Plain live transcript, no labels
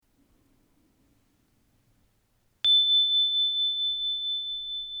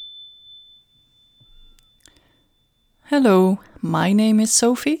Hello, my name is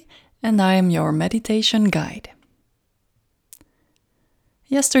Sophie and I am your meditation guide.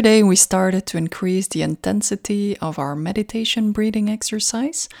 Yesterday we started to increase the intensity of our meditation breathing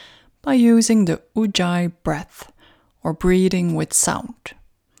exercise by using the Ujjãyi breath, or breathing with sound.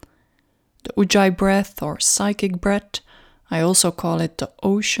 The Ujjãyi breath, or psychic breath, I also call it the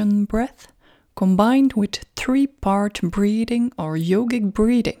ocean breath, combined with 3-part breathing or yogic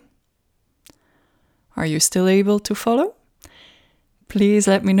breathing. Are you still able to follow? Please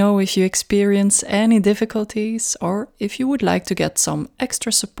let me know if you experience any difficulties or if you would like to get some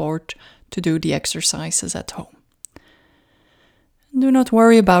extra support to do the exercises at home. Do not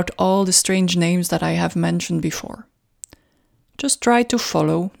worry about all the strange names that I have mentioned before. Just try to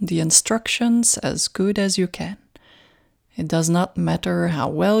follow the instructions as good as you can. It does not matter how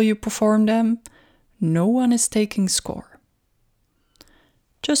well you perform them, no one is taking score.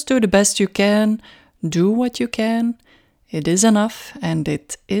 Just do the best you can, do what you can, it is enough and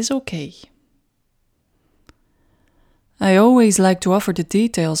it is okay. I always like to offer the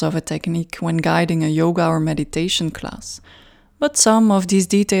details of a technique when guiding a yoga or meditation class, but some of these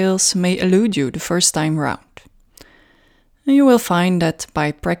details may elude you the first time round. You will find that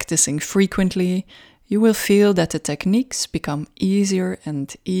by practicing frequently, you will feel that the techniques become easier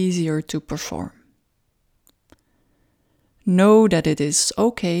and easier to perform. Know that it is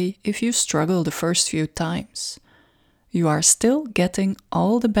okay if you struggle the first few times. You are still getting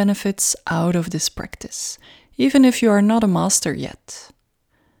all the benefits out of this practice, even if you are not a master yet.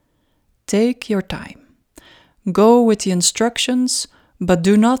 Take your time. Go with the instructions, but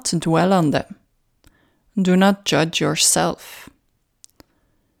do not dwell on them. Do not judge yourself.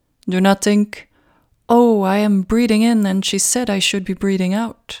 Do not think, "Oh, I am breathing in and she said I should be breathing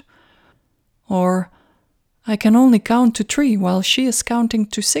out." Or, "I can only count to 3 while she is counting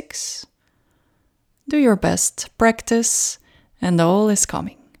to 6. Do your best, practice, and all is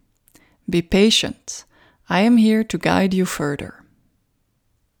coming. Be patient. I am here to guide you further.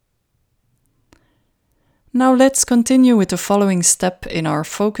 Now let's continue with the following step in our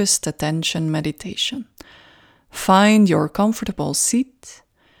focused attention meditation. Find your comfortable seat.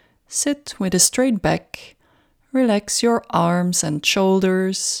 Sit with a straight back. Relax your arms and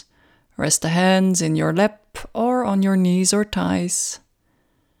shoulders. Rest the hands in your lap or on your knees or thighs.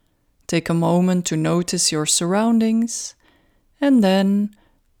 Take a moment to notice your surroundings and then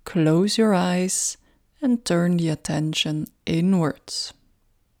close your eyes and turn the attention inwards.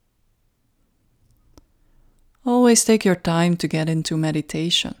 Always take your time to get into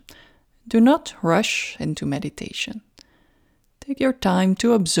meditation. Do not rush into meditation. Take your time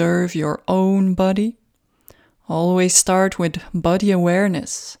to observe your own body. Always start with body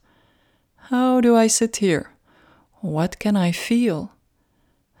awareness. How do I sit here? What can I feel?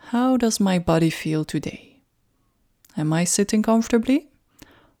 How does my body feel today? Am I sitting comfortably?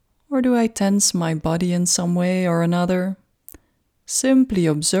 Or do I tense my body in some way or another? Simply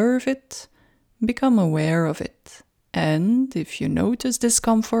observe it, become aware of it, and if you notice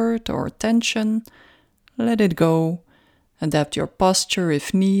discomfort or tension, let it go, adapt your posture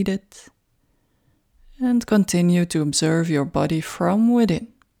if needed, and continue to observe your body from within.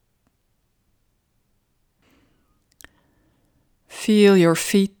 Feel your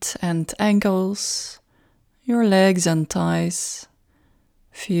feet and ankles, your legs and thighs.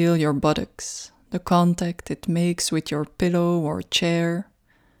 Feel your buttocks, the contact it makes with your pillow or chair.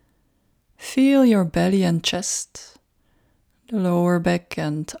 Feel your belly and chest, the lower back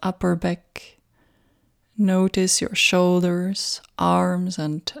and upper back. Notice your shoulders, arms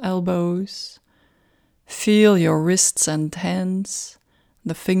and elbows. Feel your wrists and hands,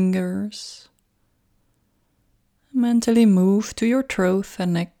 the fingers. Mentally move to your throat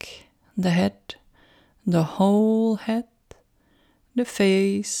and neck, the head, the whole head, the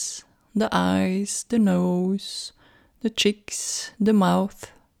face, the eyes, the nose, the cheeks, the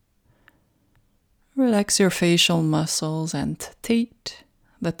mouth. Relax your facial muscles and teeth,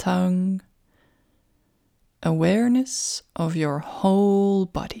 the tongue. Awareness of your whole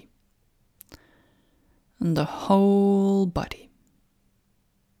body. And the whole body.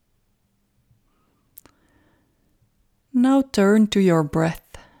 Now turn to your breath.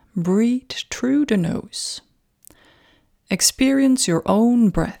 Breathe through the nose. Experience your own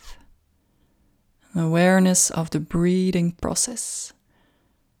breath. Awareness of the breathing process.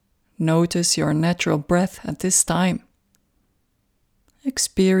 Notice your natural breath at this time.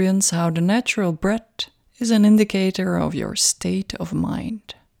 Experience how the natural breath is an indicator of your state of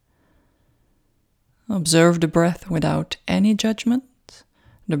mind. Observe the breath without any judgment,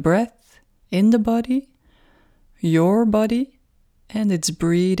 the breath in the body, your body, and its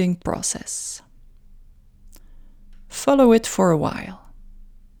breathing process. Follow it for a while.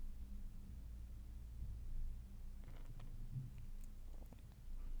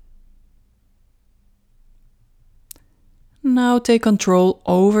 Now take control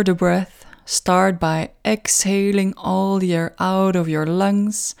over the breath. Start by exhaling all the air out of your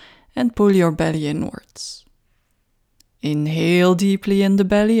lungs and pull your belly inwards. Inhale deeply in the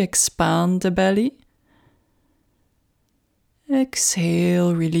belly, expand the belly.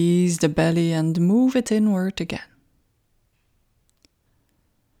 Exhale, release the belly and move it inward again.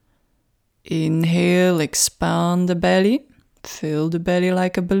 Inhale, expand the belly, fill the belly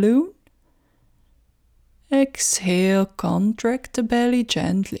like a balloon. Exhale, contract the belly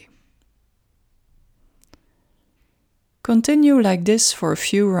gently. Continue like this for a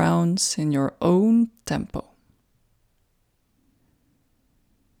few rounds in your own tempo.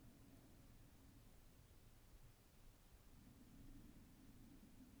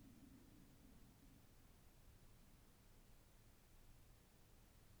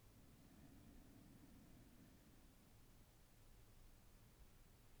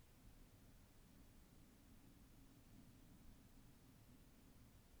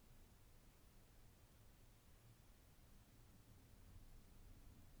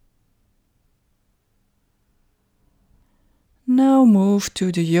 Now move to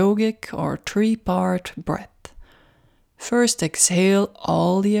the yogic or three-part breath. First exhale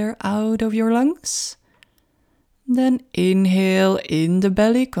all the air out of your lungs. Then inhale in the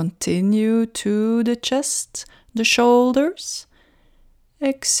belly, continue to the chest, the shoulders.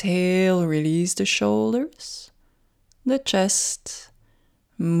 Exhale, release the shoulders, the chest.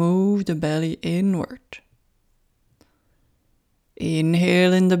 Move the belly inward.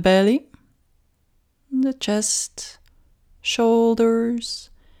 Inhale in the belly, the chest, shoulders.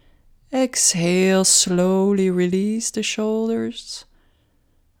 Exhale, slowly release the shoulders,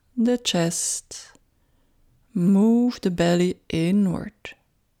 the chest. Move the belly inward.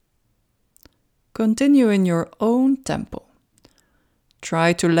 Continue in your own tempo.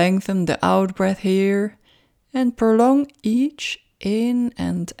 Try to lengthen the out-breath here and prolong each in-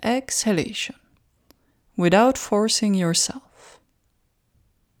 and exhalation without forcing yourself.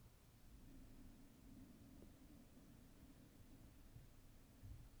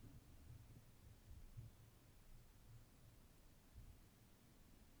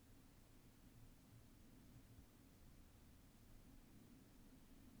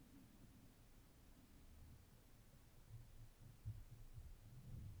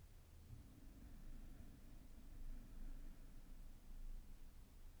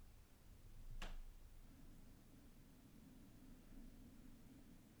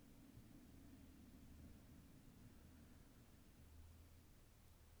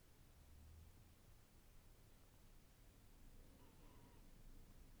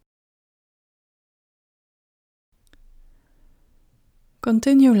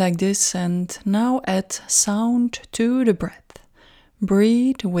 Continue like this and now add sound to the breath.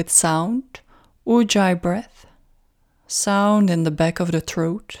 Breathe with sound, Ujjãyi breath. Sound in the back of the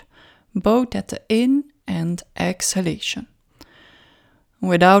throat, both at the in and exhalation.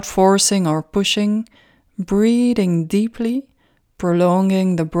 Without forcing or pushing, breathing deeply,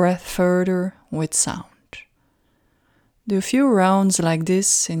 prolonging the breath further with sound. Do a few rounds like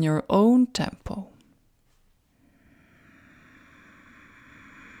this in your own tempo.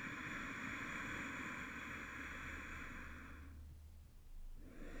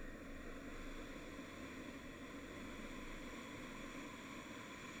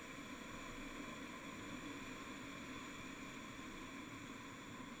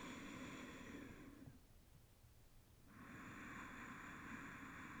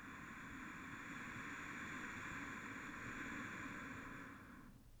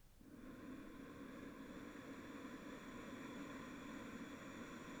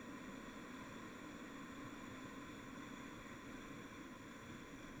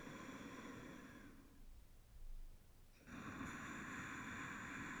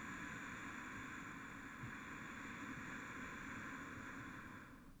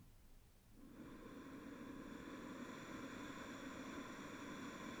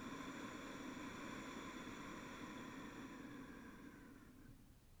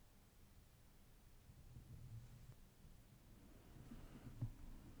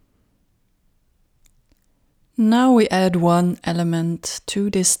 Now we add one element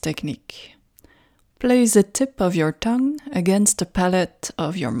to this technique. Place the tip of your tongue against the palate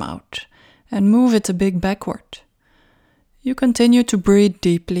of your mouth and move it a bit backward. You continue to breathe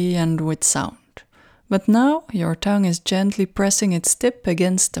deeply and with sound, but now your tongue is gently pressing its tip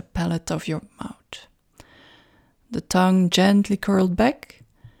against the palate of your mouth. The tongue gently curled back,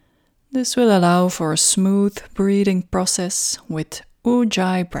 This will allow for a smooth breathing process with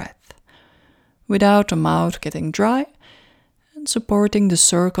Ujjãyi breath, without the mouth getting dry, and supporting the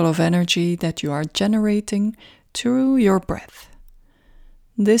circle of energy that you are generating through your breath.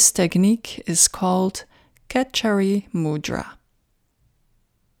 This technique is called Ujjãyi mudra.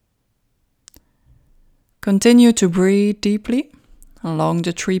 Continue to breathe deeply along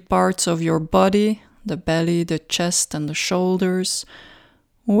the three parts of your body, the belly, the chest, and the shoulders,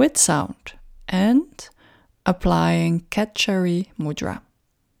 with sound and applying Ujjãyi mudra.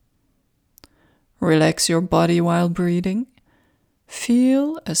 Relax your body while breathing.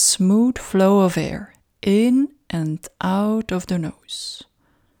 Feel a smooth flow of air in and out of the nose.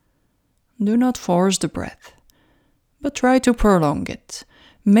 Do not force the breath, but try to prolong it.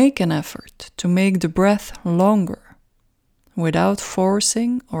 Make an effort to make the breath longer, without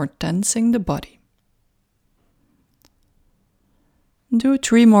forcing or tensing the body. Do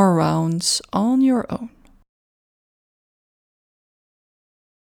 3 more rounds on your own.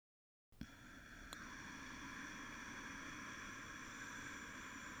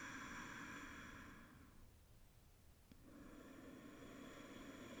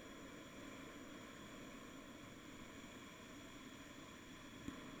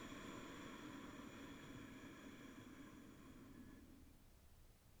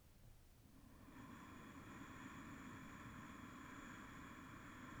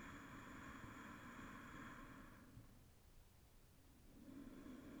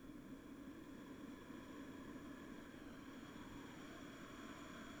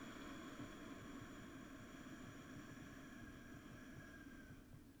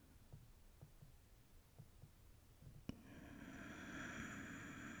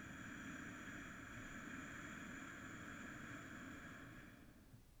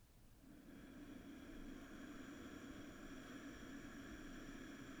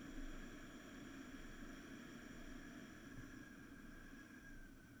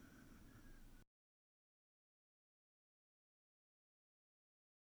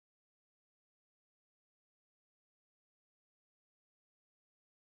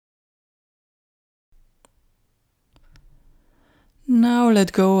 Now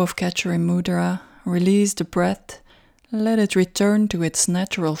let go of Ujjãyi mudra, release the breath, let it return to its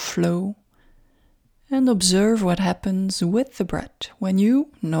natural flow, and observe what happens with the breath when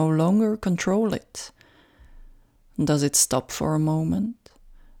you no longer control it. Does it stop for a moment?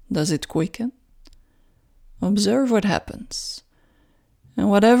 Does it quicken? Observe what happens. And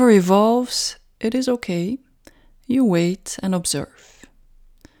whatever evolves, it is okay. You wait and observe,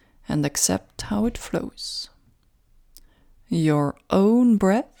 and accept how it flows. Your own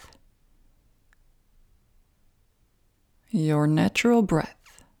breath, your natural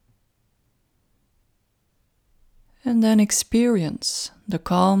breath, and then experience the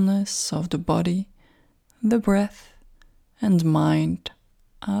calmness of the body, the breath, and mind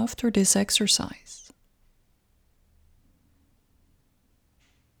after this exercise.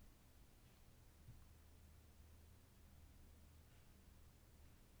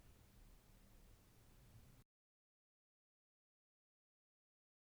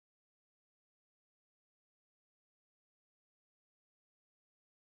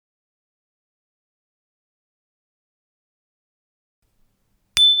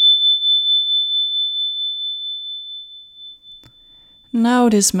 Now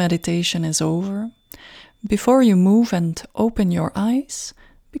this meditation is over. Before you move and open your eyes,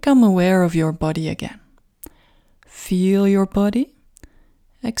 become aware of your body again. Feel your body.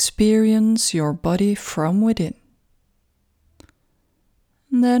 Experience your body from within.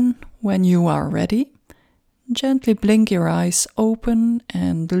 Then, when you are ready, gently blink your eyes open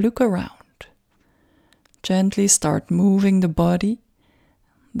and look around. Gently start moving the body,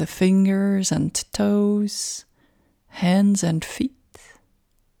 the fingers and toes, hands and feet.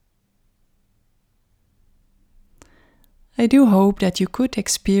 I do hope that you could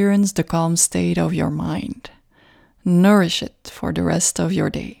experience the calm state of your mind. Nourish it for the rest of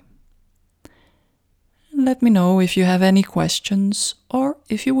your day. Let me know if you have any questions or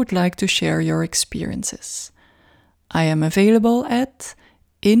if you would like to share your experiences. I am available at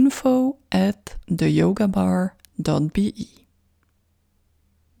info@theyogabar.be.